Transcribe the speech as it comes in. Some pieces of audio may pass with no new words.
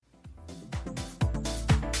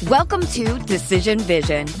Welcome to Decision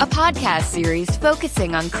Vision, a podcast series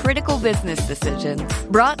focusing on critical business decisions.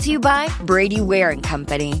 Brought to you by Brady Ware &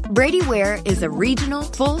 Company. Brady Ware is a regional,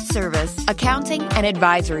 full-service accounting and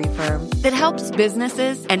advisory firm that helps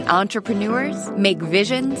businesses and entrepreneurs make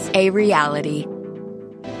visions a reality.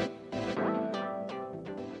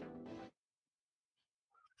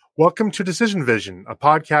 Welcome to Decision Vision, a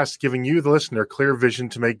podcast giving you, the listener, clear vision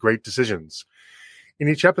to make great decisions. In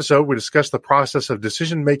each episode, we discuss the process of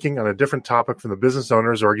decision-making on a different topic from the business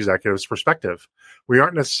owner's or executive's perspective. We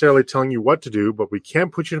aren't necessarily telling you what to do, but we can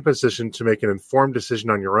put you in a position to make an informed decision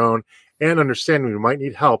on your own and understand when you might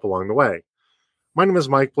need help along the way. My name is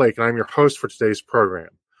Mike Blake, and I'm your host for today's program.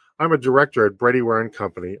 I'm a director at Brady Ware &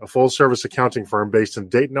 Company, a full-service accounting firm based in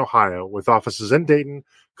Dayton, Ohio, with offices in Dayton,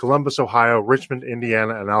 Columbus, Ohio, Richmond,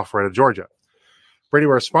 Indiana, and Alpharetta, Georgia. Brady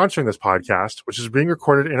Ware is sponsoring this podcast, which is being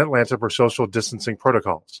recorded in Atlanta per social distancing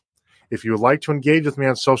protocols. If you would like to engage with me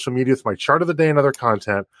on social media with my chart of the day and other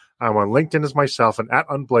content, I'm on LinkedIn as myself and at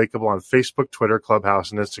Unblakeable on Facebook, Twitter, Clubhouse,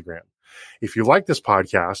 and Instagram. If you like this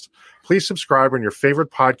podcast, please subscribe on your favorite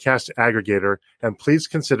podcast aggregator, and please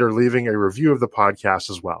consider leaving a review of the podcast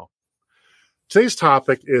as well. Today's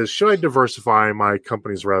topic is, should I diversify my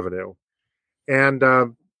company's revenue? And,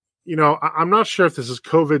 I'm not sure if this is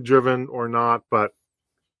COVID-driven or not, but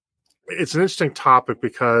it's an interesting topic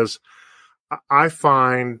because I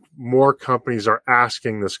find more companies are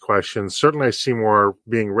asking this question. Certainly, I see more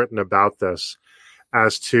being written about this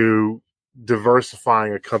as to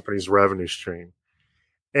diversifying a company's revenue stream.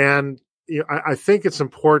 And I think it's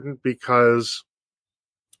important because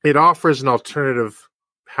it offers an alternative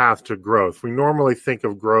path to growth. We normally think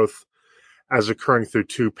of growth as occurring through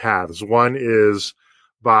two paths. One is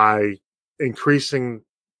by increasing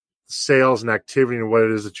sales and activity in what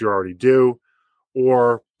it is that you already do,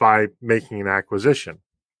 or by making an acquisition.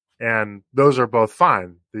 And those are both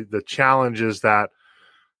fine. The challenge is that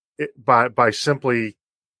by simply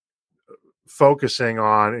focusing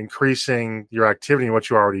on increasing your activity in what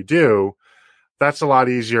you already do, that's a lot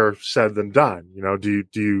easier said than done.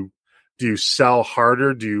 Do you sell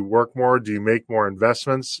harder? Do you work more? Do you make more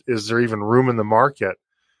investments? Is there even room in the market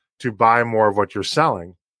to buy more of what you're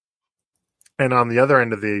selling? And on the other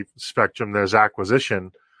end of the spectrum, there's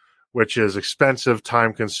acquisition, which is expensive,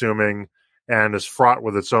 time-consuming, and is fraught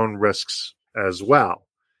with its own risks as well.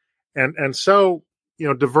 And so,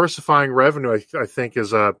 diversifying revenue, I think,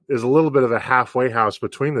 is a little bit of a halfway house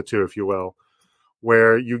between the two, if you will,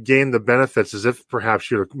 where you gain the benefits as if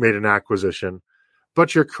perhaps you'd made an acquisition,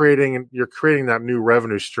 but you're creating that new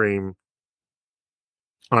revenue stream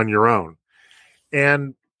on your own.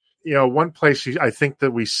 And one place I think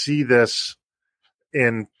that we see this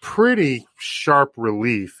in pretty sharp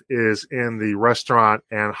relief is in the restaurant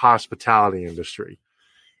and hospitality industry.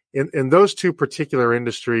 In those two particular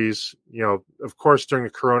industries, of course, during the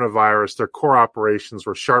coronavirus, their core operations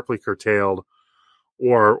were sharply curtailed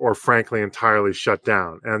or frankly entirely shut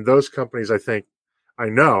down. And those companies, I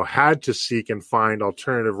know, had to seek and find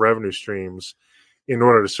alternative revenue streams in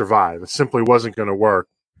order to survive. It simply wasn't going to work.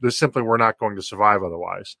 They simply were not going to survive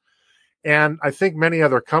otherwise. And I think many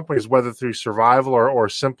other companies, whether through survival or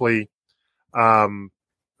simply, once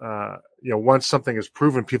something is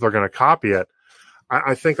proven, people are going to copy it.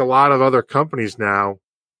 I think a lot of other companies now,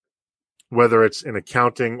 whether it's in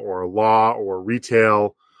accounting or law or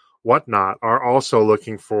retail, whatnot, are also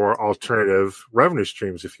looking for alternative revenue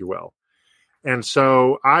streams, if you will. And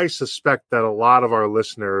so I suspect that a lot of our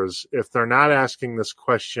listeners, if they're not asking this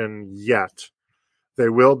question yet, they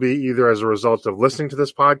will be either as a result of listening to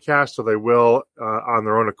this podcast, or they will on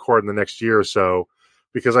their own accord in the next year or so,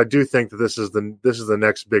 because I do think that this is the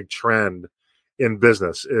next big trend in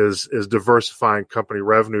business is diversifying company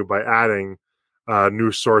revenue by adding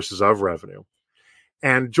new sources of revenue.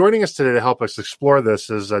 And joining us today to help us explore this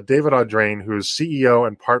is David Audrain, who is CEO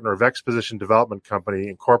and partner of Exposition Development Company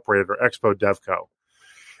Incorporated, or Expo DevCo.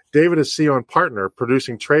 David is CEO and partner,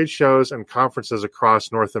 producing trade shows and conferences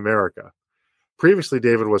across North America. Previously,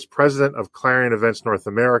 David was president of Clarion Events North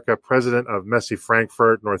America, president of Messe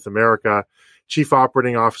Frankfurt North America, chief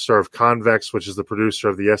operating officer of Convex, which is the producer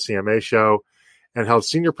of the SEMA show, and held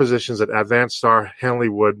senior positions at Advanced Star, Hanley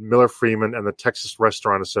Wood, Miller Freeman, and the Texas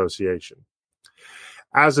Restaurant Association.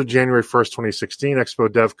 As of January 1st, 2016, Expo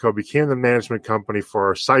DevCo became the management company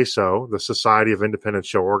for SISO, the Society of Independent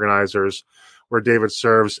Show Organizers, where David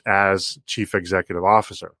serves as chief executive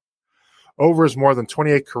officer. Over his more than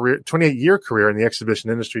 28-year career in the exhibition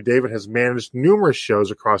industry, David has managed numerous shows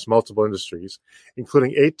across multiple industries,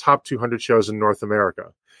 including 8 top 200 shows in North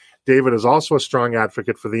America. David is also a strong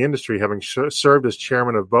advocate for the industry, having served as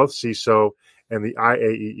chairman of both CISO and the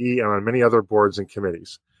IAEE and on many other boards and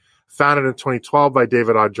committees. Founded in 2012 by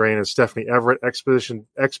David Audrain and Stephanie Everett,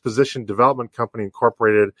 Exposition Development Company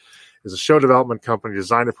Incorporated is a show development company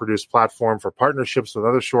designed to produce platform for partnerships with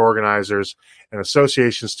other show organizers and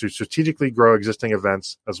associations to strategically grow existing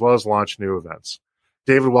events as well as launch new events.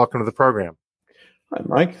 David, welcome to the program. Hi,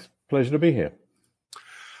 Mike. Pleasure to be here.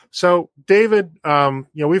 So, David,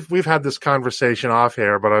 we've had this conversation off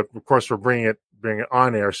air, but of course we're bringing it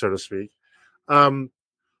on air, so to speak.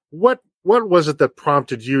 What was it that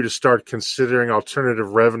prompted you to start considering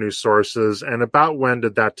alternative revenue sources, and about when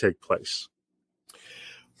did that take place?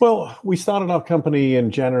 Well, we started our company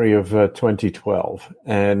in January of 2012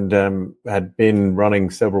 and had been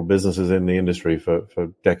running several businesses in the industry for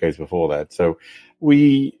decades before that. So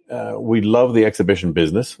we love the exhibition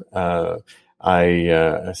business.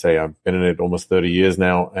 I say I've been in it almost 30 years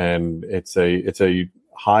now, and it's a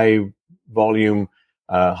high volume,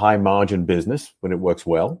 high margin business when it works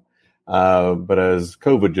well. But as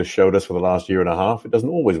COVID just showed us for the last year and a half, it doesn't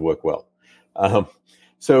always work well.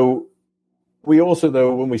 So we also,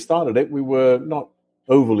 though, when we started it, we were not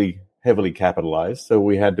overly heavily capitalized. So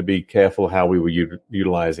we had to be careful how we were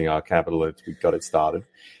utilizing our capital as we got it started.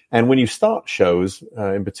 And when you start shows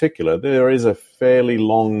in particular, there is a fairly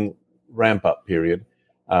long ramp up period,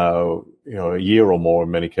 a year or more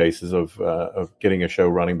in many cases of getting a show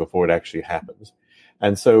running before it actually happens.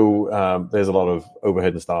 And so there's a lot of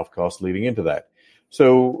overhead and staff costs leading into that.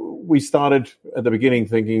 So we started at the beginning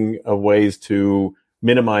thinking of ways to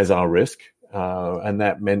minimize our risk. And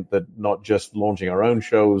that meant that not just launching our own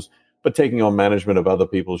shows, but taking on management of other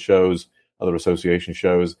people's shows, other association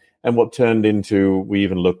shows. And what turned into, we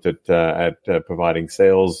even looked at providing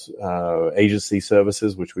sales agency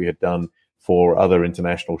services, which we had done for other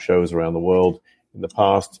international shows around the world in the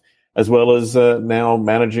past, as well as now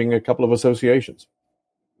managing a couple of associations.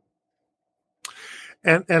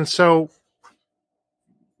 And so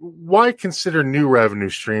why consider new revenue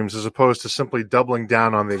streams as opposed to simply doubling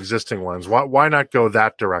down on the existing ones? Why not go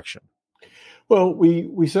that direction? Well,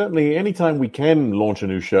 we certainly, anytime we can launch a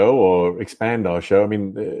new show or expand our show,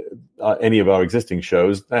 any of our existing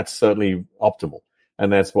shows, that's certainly optimal.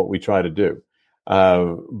 And that's what we try to do.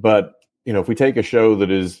 But, if we take a show that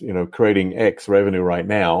is, creating X revenue right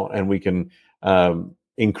now, and we can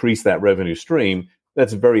increase that revenue stream,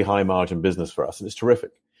 that's a very high margin business for us, and it's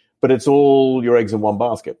terrific. But it's all your eggs in one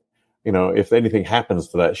basket. If anything happens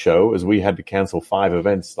to that show, as we had to cancel 5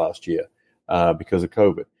 events last year because of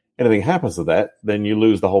COVID, anything happens to that, then you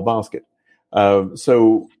lose the whole basket.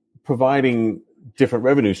 So providing different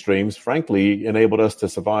revenue streams, frankly, enabled us to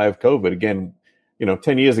survive COVID. Again,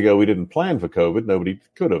 10 years ago, we didn't plan for COVID. Nobody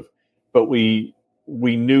could have. But we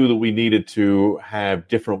knew that we needed to have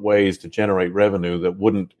different ways to generate revenue that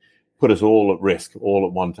wouldn't put us all at risk all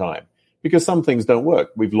at one time, because some things don't work.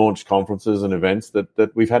 We've launched conferences and events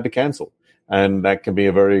that we've had to cancel, and that can be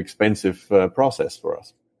a very expensive process for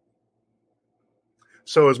us.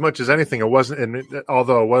 So as much as anything, it wasn't, and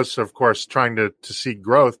although it was, of course, trying to see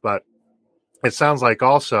growth, but it sounds like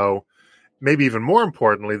also, maybe even more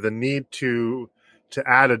importantly, the need to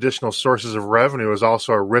add additional sources of revenue is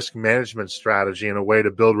also a risk management strategy and a way to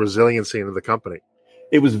build resiliency into the company.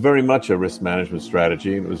 It was very much a risk management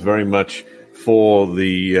strategy. It was very much for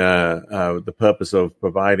the purpose of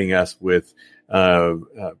providing us with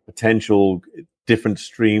potential different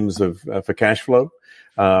streams for cash flow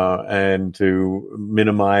and to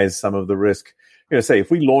minimize some of the risk. Say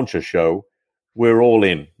if we launch a show, we're all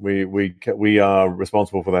in. We are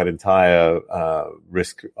responsible for that entire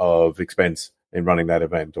risk of expense in running that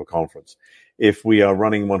event or conference. If we are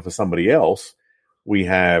running one for somebody else, we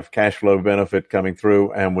have cash flow benefit coming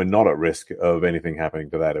through, and we're not at risk of anything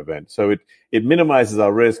happening to that event. So it minimizes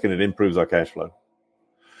our risk and it improves our cash flow.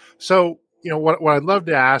 So, what I'd love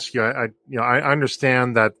to ask you, I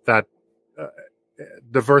understand that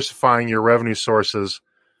diversifying your revenue sources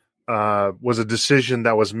was a decision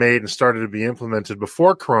that was made and started to be implemented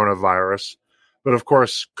before coronavirus. But of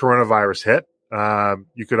course, coronavirus hit.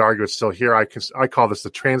 You could argue it's still here. I call this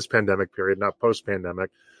the trans-pandemic period, not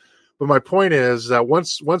post-pandemic. But my point is that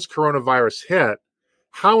once coronavirus hit,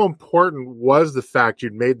 how important was the fact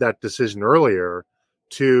you'd made that decision earlier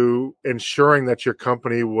to ensuring that your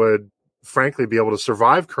company would, frankly, be able to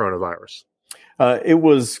survive coronavirus? It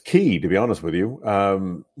was key, to be honest with you.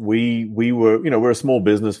 We were, we're a small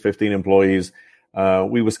business, 15 employees.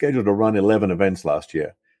 We were scheduled to run 11 events last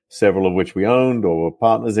year, several of which we owned or were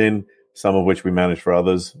partners in, some of which we managed for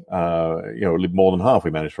others. More than half we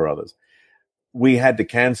managed for others. We had to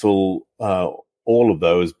cancel all of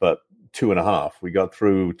those, but 2.5. We got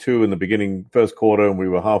through 2 in the beginning, first quarter, and we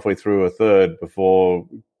were halfway through a third before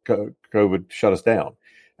COVID shut us down.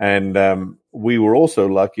 And we were also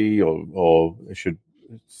lucky, or should,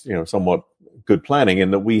 somewhat good planning,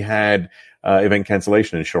 in that we had event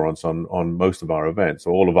cancellation insurance on most of our events,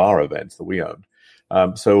 or all of our events that we owned.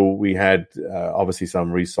 So we had obviously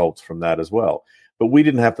some results from that as well. But we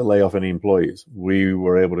didn't have to lay off any employees. We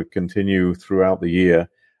were able to continue throughout the year.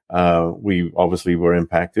 We obviously were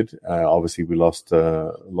impacted. Obviously, we lost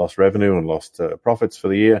revenue and lost profits for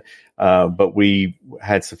the year. But we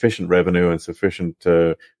had sufficient revenue and sufficient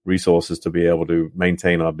resources to be able to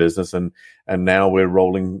maintain our business. And now we're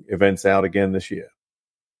rolling events out again this year.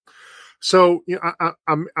 So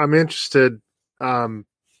I'm interested.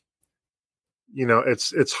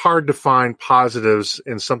 It's hard to find positives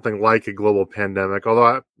in something like a global pandemic,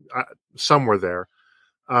 although some were there.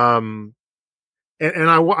 And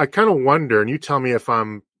I kind of wonder, and you tell me if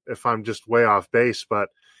I'm just way off base, but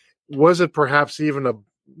was it perhaps even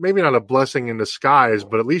maybe not a blessing in disguise,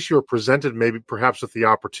 but at least you were presented maybe perhaps with the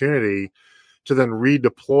opportunity to then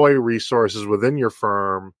redeploy resources within your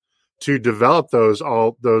firm to develop those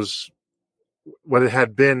what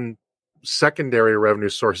had been secondary revenue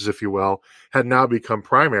sources, if you will, had now become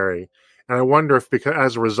primary. And I wonder if, because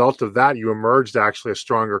as a result of that, you emerged actually a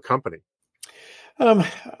stronger company.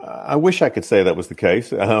 I wish I could say that was the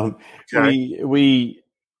case. Okay.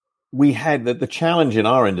 We had the challenge in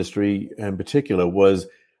our industry in particular was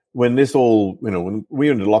when this all, when we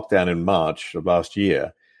were in lockdown in March of last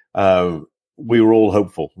year, we were all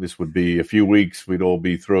hopeful this would be a few weeks, we'd all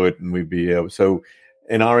be through it, and we'd be able. So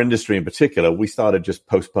in our industry in particular, we started just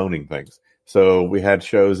postponing things. So we had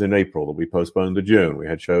shows in April that we postponed to June. We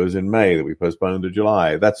had shows in May that we postponed to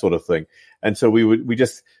July, that sort of thing. And so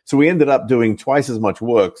we ended up doing twice as much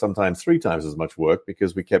work, sometimes 3 times as much work,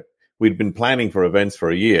 because we'd been planning for events for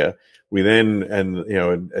a year. We then,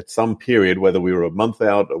 at some period, whether we were a month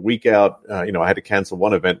out, a week out, I had to cancel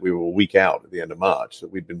one event. We were a week out at the end of March. So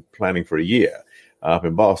we'd been planning for a year up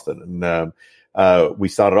in Boston. And we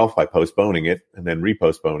started off by postponing it and then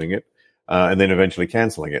repostponing it. And then eventually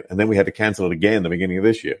canceling it. And then we had to cancel it again at the beginning of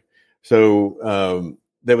this year. So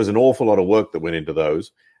there was an awful lot of work that went into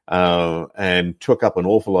those and took up an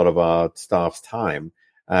awful lot of our staff's time.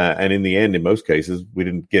 And in the end, in most cases, we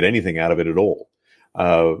didn't get anything out of it at all.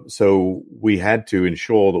 So we had to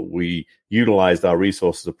ensure that we utilized our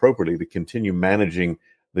resources appropriately to continue managing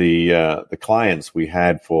the clients we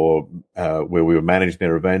had for where we were managing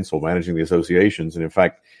their events or managing the associations. And in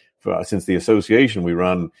fact, since the association we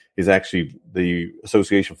run is actually the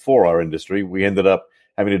association for our industry, we ended up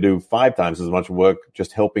having to do 5 times as much work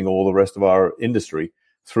just helping all the rest of our industry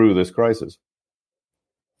through this crisis.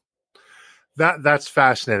 That's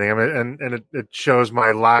fascinating. I mean, and it shows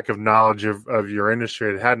my lack of knowledge of your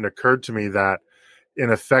industry. It hadn't occurred to me that,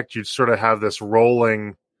 in effect, you'd sort of have this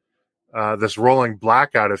rolling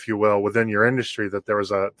blackout, if you will, within your industry. That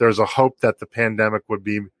there's a hope that the pandemic would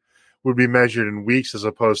be measured in weeks as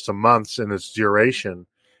opposed to months in its duration,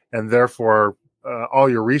 and therefore all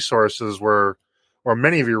your resources or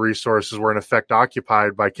many of your resources were in effect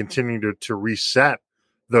occupied by continuing to reset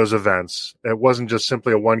those events. It wasn't just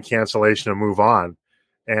simply a one cancellation and move on,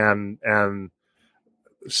 and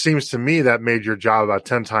seems to me that made your job about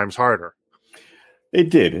 10 times harder. It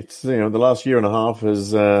did. It's the last year and a half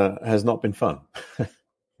has not been fun.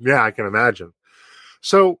 Yeah, I can imagine.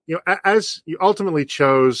 So, as you ultimately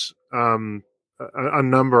chose a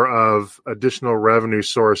number of additional revenue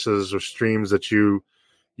sources or streams that you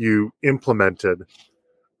implemented,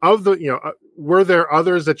 were there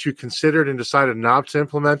others that you considered and decided not to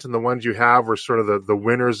implement, and the ones you have were sort of the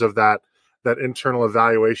winners of that internal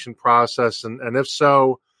evaluation process? And if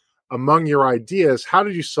so, among your ideas, how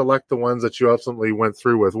did you select the ones that you ultimately went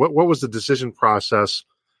through with? What was the decision process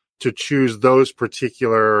to choose those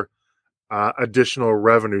particular additional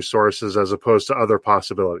revenue sources as opposed to other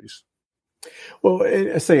possibilities? Well,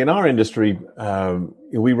 in our industry,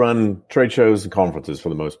 we run trade shows and conferences for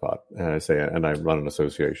the most part. And I run an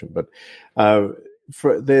association, but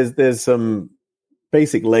there's some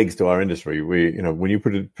basic legs to our industry. When you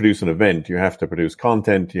produce an event, you have to produce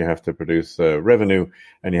content, you have to produce revenue,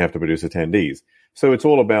 and you have to produce attendees. So it's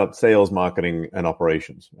all about sales, marketing, and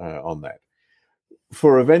operations on that.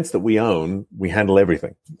 For events that we own, we handle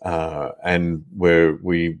everything, and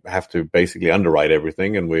we have to basically underwrite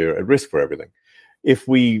everything, and we're at risk for everything. If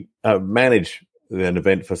we manage an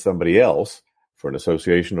event for somebody else, for an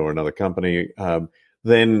association or another company,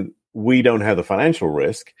 then we don't have the financial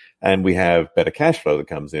risk, and we have better cash flow that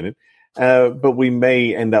comes in it. But we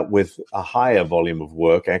may end up with a higher volume of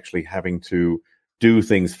work, actually having to do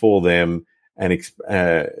things for them and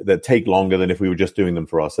that take longer than if we were just doing them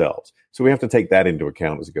for ourselves. So we have to take that into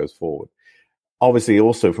account as it goes forward. obviously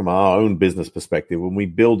also from our own business perspective, when we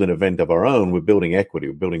build an event of our own, we're building equity,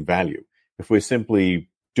 we're building value. If we're simply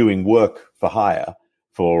doing work for hire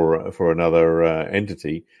for another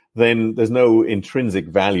entity, then there's no intrinsic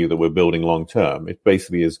value that we're building long term. It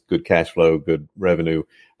basically is good cash flow, good revenue.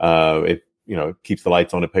 It keeps the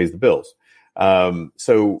lights on, it pays the bills.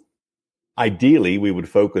 So ideally, we would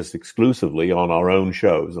focus exclusively on our own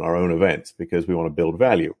shows and our own events because we want to build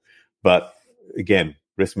value. But again,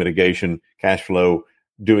 risk mitigation, cash flow,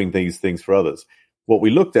 doing these things for others. What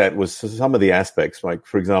we looked at was some of the aspects, like,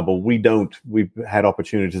 for example, we've had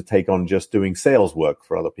opportunity to take on just doing sales work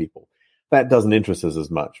for other people. That doesn't interest us as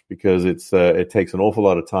much because it takes an awful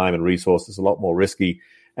lot of time and resources, a lot more risky,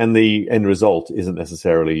 and the end result isn't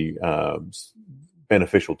necessarily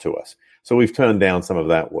beneficial to us. So we've turned down some of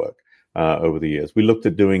that work over the years. We looked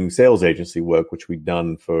at doing sales agency work, which we'd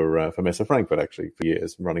done for Messe Frankfurt actually for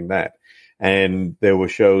years, running that. And there were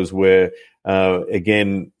shows where,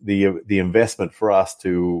 again, the investment for us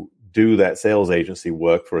to do that sales agency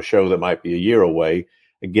work for a show that might be a year away,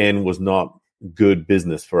 again, was not good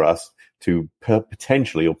business for us to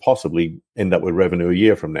potentially or possibly end up with revenue a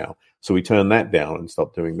year from now. So we turned that down and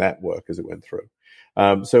stopped doing that work as it went through.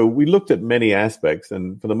 So we looked at many aspects,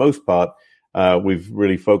 and for the most part, we've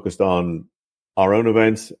really focused on our own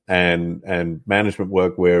events and management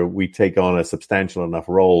work where we take on a substantial enough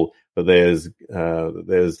role that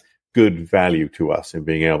there's good value to us in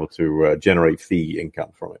being able to generate fee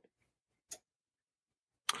income from it.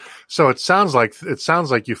 So it sounds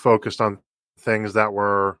like you focused on things that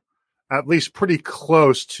were at least pretty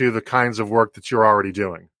close to the kinds of work that you're already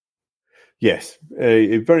doing. Yes,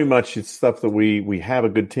 it very much it's stuff that we have a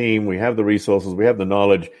good team, we have the resources, we have the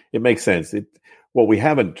knowledge. It makes sense. What we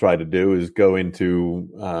haven't tried to do is go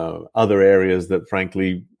into other areas that,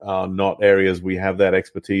 frankly, are not areas we have that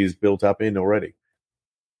expertise built up in already.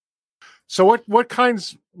 So what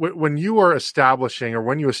kinds, when you were establishing or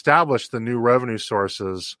when you established the new revenue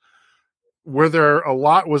sources, was there a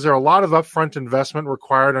lot of upfront investment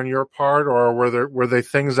required on your part, or were they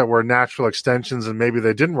things that were natural extensions and maybe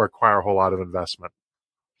they didn't require a whole lot of investment?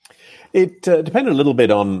 It depended a little bit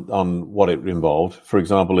on what it involved. For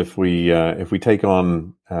example, if we take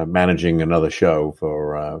on managing another show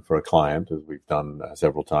for a client, as we've done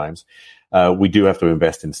several times, we do have to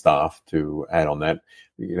invest in staff to add on that.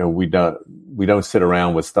 We don't sit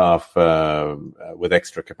around with staff with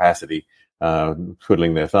extra capacity,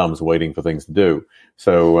 twiddling their thumbs, waiting for things to do.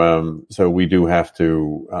 So we do have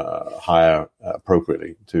to hire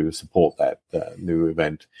appropriately to support that new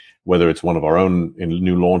event, whether it's one of our own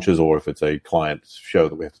new launches or if it's a client show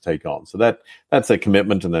that we have to take on. So that's a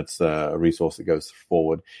commitment, and that's a resource that goes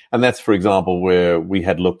forward. And that's, for example, where we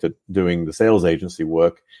had looked at doing the sales agency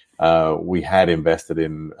work. We had invested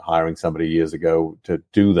in hiring somebody years ago to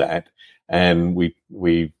do that, and we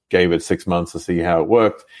gave it 6 months to see how it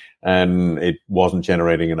worked, and it wasn't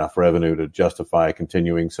generating enough revenue to justify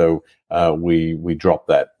continuing. So we dropped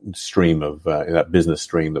that stream of that business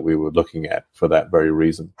stream that we were looking at for that very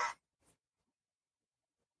reason.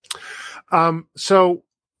 So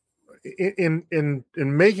in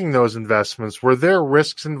making those investments, were there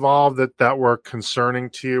risks involved that were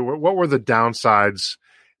concerning to you? What were the downsides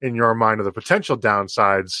in your mind, or the potential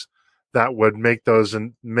downsides that would make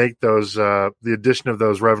the addition of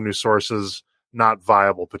those revenue sources not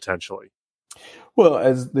viable potentially? Well,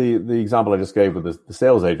 as the example I just gave with the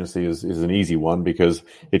sales agency is an easy one, because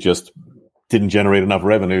it just didn't generate enough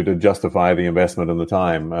revenue to justify the investment and the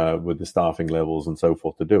time with the staffing levels and so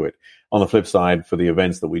forth to do it. On the flip side, for the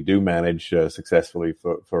events that we do manage successfully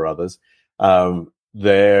for others,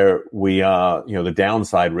 there we are, the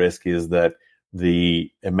downside risk is that the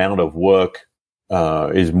amount of work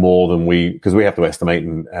is more than because we have to estimate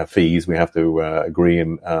fees. We have to agree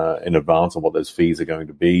in advance on what those fees are going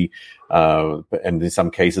to be. And in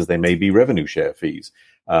some cases, they may be revenue share fees,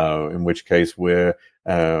 in which case we're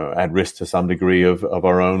at risk to some degree of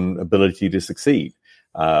our own ability to succeed,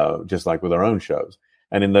 just like with our own shows.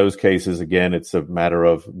 And in those cases, again, it's a matter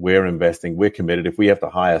of we're investing, we're committed. If we have to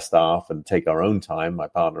hire staff and take our own time, my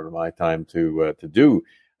partner and my time to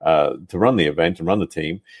run the event and run the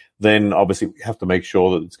team, then obviously we have to make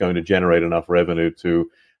sure that it's going to generate enough revenue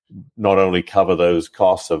to not only cover those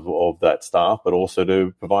costs of that staff, but also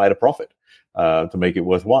to provide a profit to make it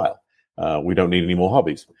worthwhile. We don't need any more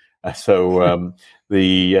hobbies. So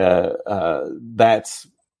that's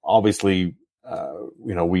obviously,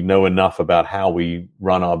 we know enough about how we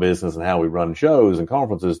run our business and how we run shows and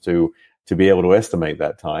conferences to be able to estimate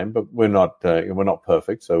that time, but we're not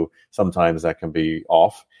perfect. So sometimes that can be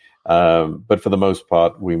off. But for the most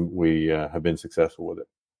part, we have been successful with it.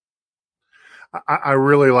 I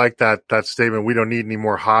really like that statement. We don't need any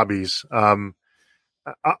more hobbies. Of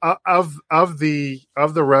the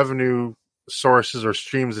revenue sources or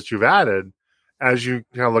streams that you've added, as you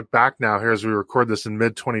look back now here as we record this in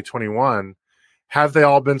mid 2021, have they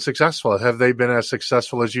all been successful? Have they been as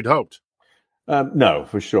successful as you'd hoped? No,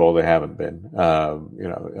 for sure they haven't been.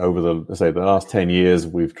 Over the last 10 years,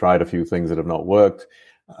 we've tried a few things that have not worked.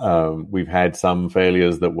 We've had some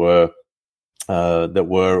failures that were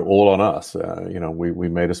all on us. We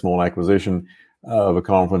made a small acquisition of a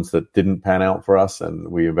conference that didn't pan out for us, and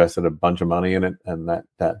we invested a bunch of money in it, and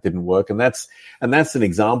that didn't work. And that's an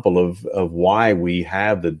example of why we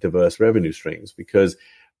have the diverse revenue streams, because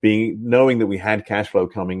knowing that we had cash flow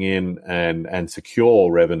coming in and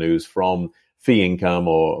secure revenues from fee income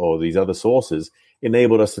or these other sources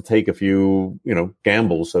enabled us to take a few,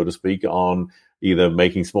 gambles, so to speak, on either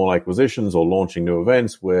making small acquisitions or launching new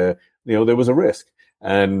events where, there was a risk.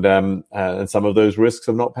 And some of those risks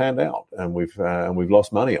have not panned out, and we've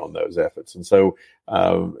lost money on those efforts. And so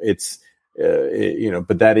but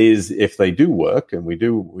that is if they do work, and we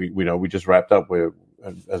just wrapped up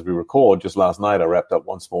as we record just last night. I wrapped up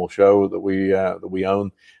one small show that we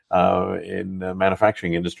own in the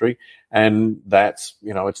manufacturing industry, and that's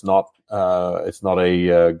it's not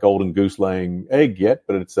a golden goose laying egg yet,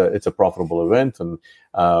 but it's a profitable event, and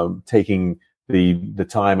taking the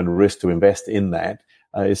time and risk to invest in that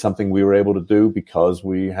is something we were able to do because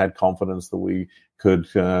we had confidence that we could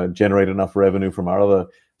generate enough revenue from our other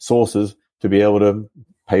sources to be able to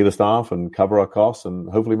pay the staff and cover our costs and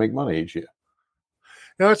hopefully make money each year.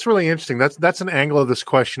 Now, that's really interesting. That's an angle of this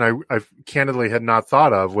question I candidly had not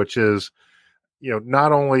thought of, which is,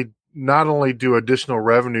 not only do additional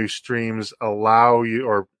revenue streams allow you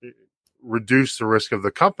or reduce the risk of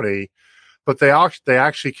the company, but they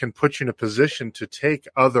actually can put you in a position to take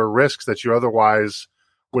other risks that you otherwise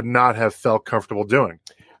would not have felt comfortable doing.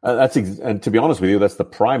 And to be honest with you, that's the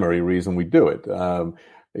primary reason we do it.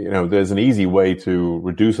 There's an easy way to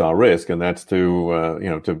reduce our risk, and that's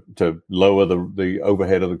to lower the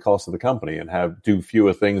overhead of the cost of the company and do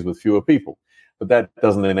fewer things with fewer people. But that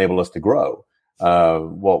doesn't enable us to grow.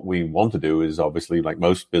 What we want to do is, obviously, like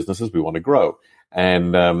most businesses, we want to grow.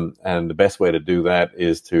 And the best way to do that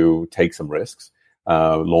is to take some risks,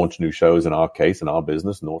 launch new shows in our case, in our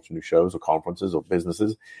business, launch new shows or conferences or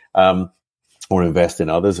businesses, or invest in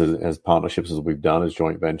others as partnerships, as we've done as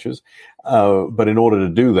joint ventures. But in order to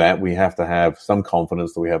do that, we have to have some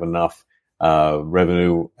confidence that we have enough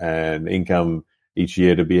revenue and income each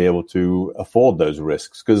year to be able to afford those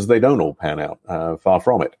risks, because they don't all pan out, far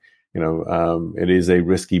from it. It is a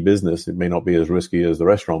risky business. It may not be as risky as the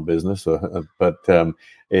restaurant business, but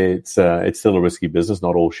it's still a risky business.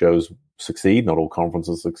 Not all shows succeed. Not all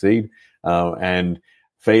conferences succeed. And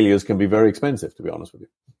failures can be very expensive, to be honest with you.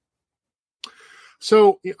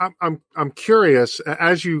 So I'm curious,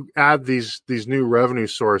 as you add these new revenue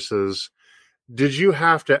sources, did you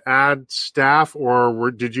have to add staff,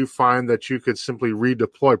 or did you find that you could simply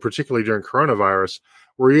redeploy, particularly during coronavirus?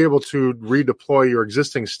 Were you able to redeploy your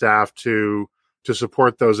existing staff to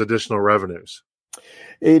support those additional revenues?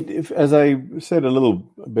 As I said a little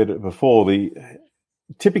bit before,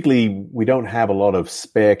 typically we don't have a lot of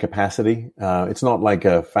spare capacity. It's not like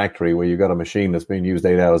a factory where you've got a machine that's being used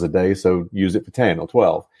 8 hours a day, so use it for 10 or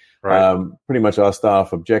 12. Right. Pretty much our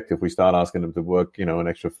staff objective, we start asking them to work, an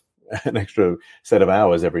extra set of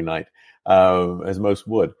hours every night, as most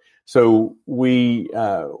would. So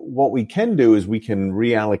what we can do is we can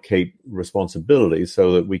reallocate responsibilities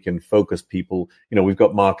so that we can focus people. We've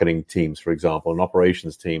got marketing teams, for example, and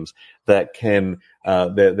operations teams that can,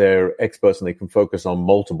 they're experts and they can focus on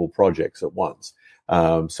multiple projects at once.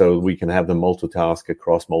 So we can have them multitask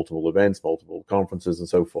across multiple events, multiple conferences, and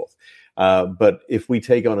so forth. But if we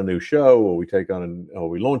take on a new show or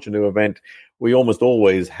we launch a new event, we almost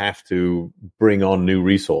always have to bring on new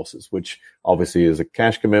resources, which obviously is a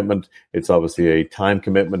cash commitment. It's obviously a time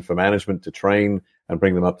commitment for management to train and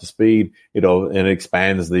bring them up to speed. And it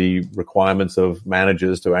expands the requirements of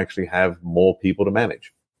managers to actually have more people to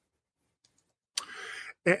manage.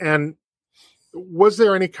 And was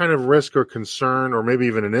there any kind of risk or concern, or maybe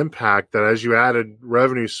even an impact, that as you added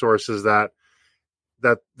revenue sources that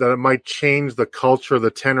it might change the culture,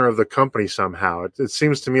 the tenor of the company somehow? It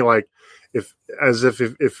seems to me like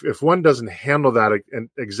if one doesn't handle that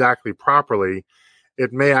exactly properly,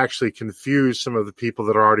 it may actually confuse some of the people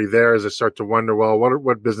that are already there as they start to wonder, well,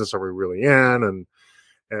 what business are we really in, and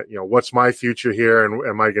what's my future here, and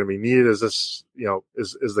am I going to be needed? Is this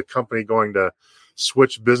is the company going to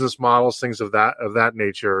switch business models, things of that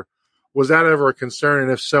nature? Was that ever a concern,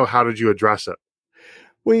 and if so, how did you address it?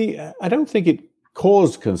 I don't think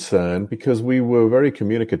caused concern because we were very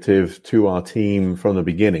communicative to our team from the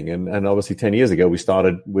beginning. And obviously 10 years ago, we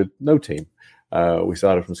started with no team. We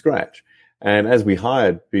started from scratch. And as we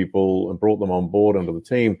hired people and brought them on board under the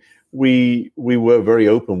team, we were very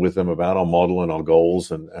open with them about our model and our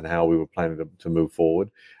goals and how we were planning to move forward.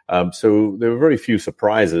 So there were very few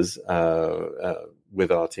surprises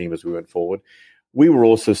with our team as we went forward. We were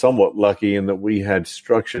also somewhat lucky in that we had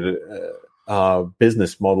structured our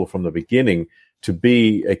business model from the beginning to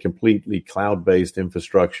be a completely cloud-based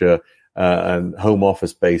infrastructure and home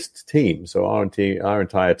office-based team. So our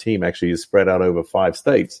entire team actually is spread out over 5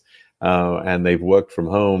 states, and they've worked from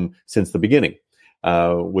home since the beginning,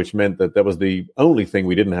 which meant that was the only thing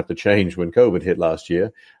we didn't have to change when COVID hit last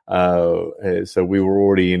year. So we were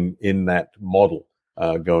already in that model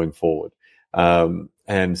going forward,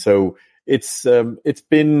 and so it's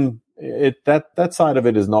been. That side of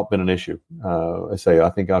it has not been an issue. I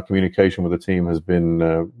think our communication with the team has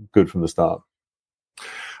been good from the start.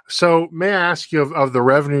 So may I ask you of the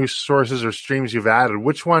revenue sources or streams you've added,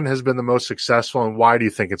 which one has been the most successful and why do you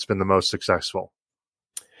think it's been the most successful?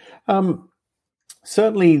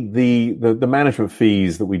 Certainly the management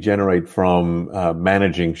fees that we generate from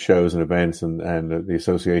managing shows and events and the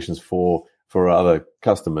associations for other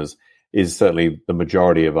customers is certainly the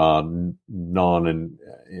majority of our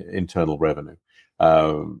non-internal revenue,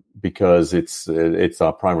 because it's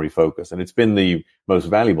our primary focus, and it's been the most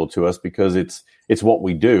valuable to us because it's what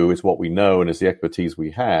we do, it's what we know, and it's the expertise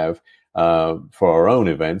we have for our own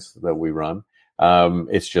events that we run.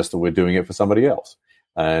 It's just that we're doing it for somebody else,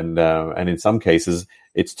 and in some cases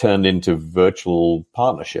it's turned into virtual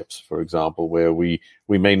partnerships, for example, where we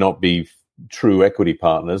may not be true equity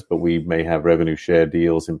partners, but we may have revenue share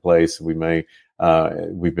deals in place. We may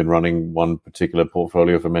we've been running one particular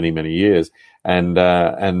portfolio for many, many years, and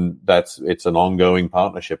it's an ongoing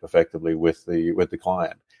partnership effectively with the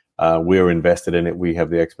client. We're invested in it. We have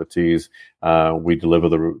the expertise. We deliver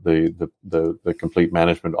the complete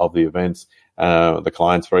management of the events. The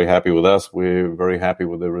client's very happy with us. We're very happy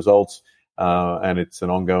with the results, and it's an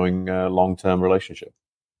ongoing long-term relationship.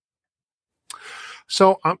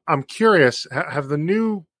 So I'm curious, have the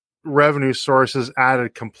new revenue sources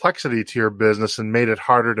added complexity to your business and made it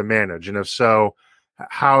harder to manage? And if so,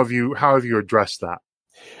 how have you addressed that?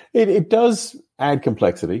 It does add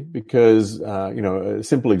complexity because, a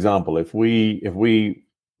simple example, if we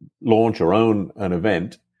launch or own an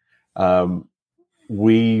event,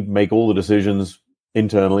 we make all the decisions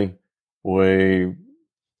internally. We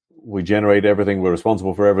generate everything. We're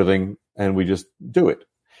responsible for everything, and we just do it.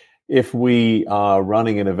 If we are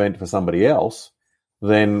running an event for somebody else,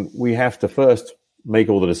 then we have to first make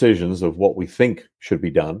all the decisions of what we think should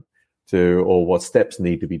be done or what steps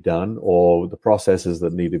need to be done, or the processes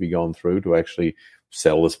that need to be gone through to actually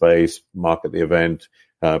sell the space, market the event,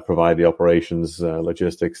 provide the operations,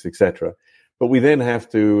 logistics, etc. But we then have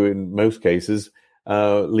to, in most cases,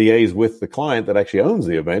 liaise with the client that actually owns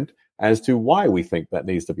the event as to why we think that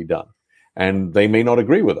needs to be done. And they may not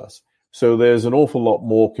agree with us. So there's an awful lot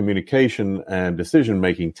more communication and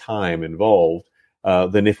decision-making time involved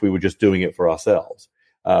than if we were just doing it for ourselves.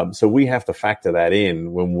 So we have to factor that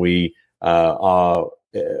in when we are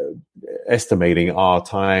estimating our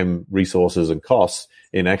time, resources, and costs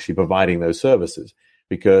in actually providing those services,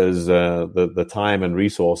 because the time and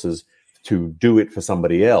resources to do it for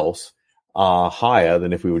somebody else are higher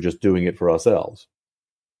than if we were just doing it for ourselves.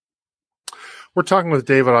 We're talking with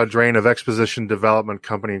David Audrain of Exposition Development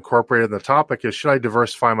Company Incorporated. And the topic is, should I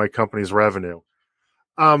diversify my company's revenue?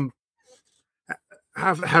 Have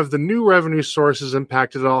the new revenue sources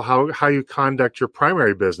impacted at all how you conduct your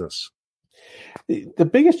primary business? The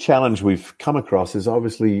biggest challenge we've come across is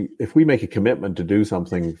obviously if we make a commitment to do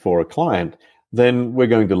something for a client, then we're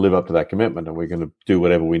going to live up to that commitment and we're going to do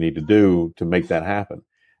whatever we need to do to make that happen.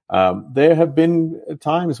 There have been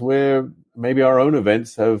times where maybe our own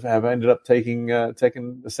events have ended up taking a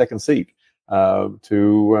second seat to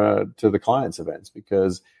the client's events,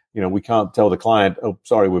 because we can't tell the client, oh,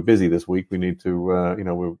 sorry, we're busy this week. We need to,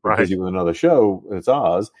 we're right. busy with another show. It's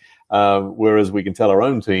ours. Whereas we can tell our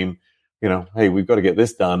own team, hey, we've got to get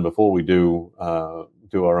this done before we do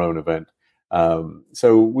our own event.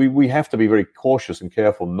 So we have to be very cautious and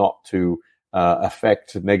careful not to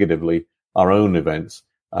affect negatively our own events.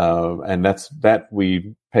 And that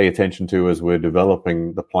we pay attention to as we're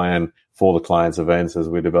developing the plan for the client's events, as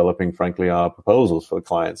we're developing, frankly, our proposals for the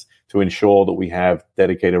clients, to ensure that we have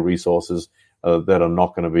dedicated resources that are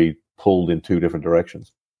not going to be pulled in two different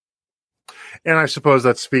directions. And I suppose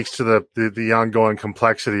that speaks to the ongoing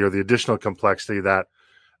complexity or the additional complexity that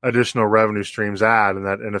additional revenue streams add, and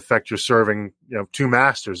that in effect you're serving two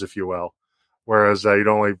masters, if you will, whereas you'd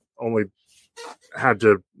only had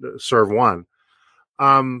to serve one.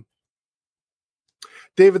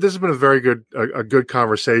 David, this has been a very good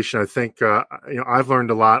conversation. I think I've learned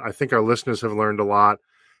a lot. I think our listeners have learned a lot.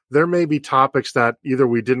 There may be topics that either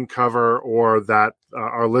we didn't cover or that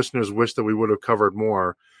our listeners wish that we would have covered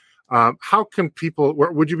more. How can people?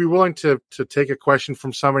 Would you be willing to take a question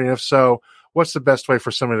from somebody? And if so, what's the best way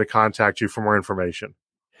for somebody to contact you for more information?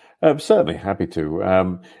 Certainly, happy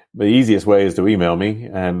to. The easiest way is to email me,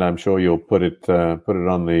 and I'm sure you'll put it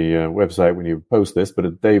on the website when you post this. But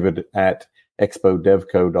it's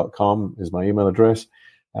david@expodevco.com is my email address,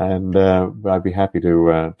 and I'd be happy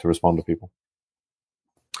to respond to people.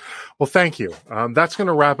 Well, thank you. That's going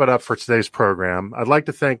to wrap it up for today's program. I'd like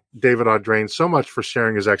to thank David Audrain so much for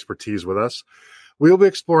sharing his expertise with us. We'll be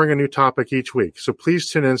exploring a new topic each week, so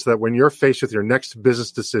please tune in so that when you're faced with your next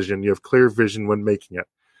business decision, you have clear vision when making it.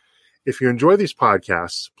 If you enjoy these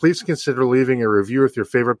podcasts, please consider leaving a review with your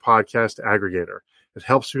favorite podcast aggregator. It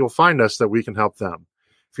helps people find us so that we can help them.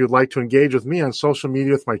 If you'd like to engage with me on social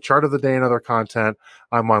media with my chart of the day and other content,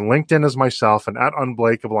 I'm on LinkedIn as myself and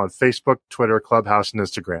 @Unblakeable on Facebook, Twitter, Clubhouse, and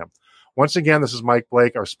Instagram. Once again, this is Mike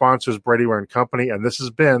Blake. Our sponsor is Brady Ware & Company, and this has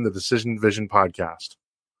been the Decision Vision Podcast.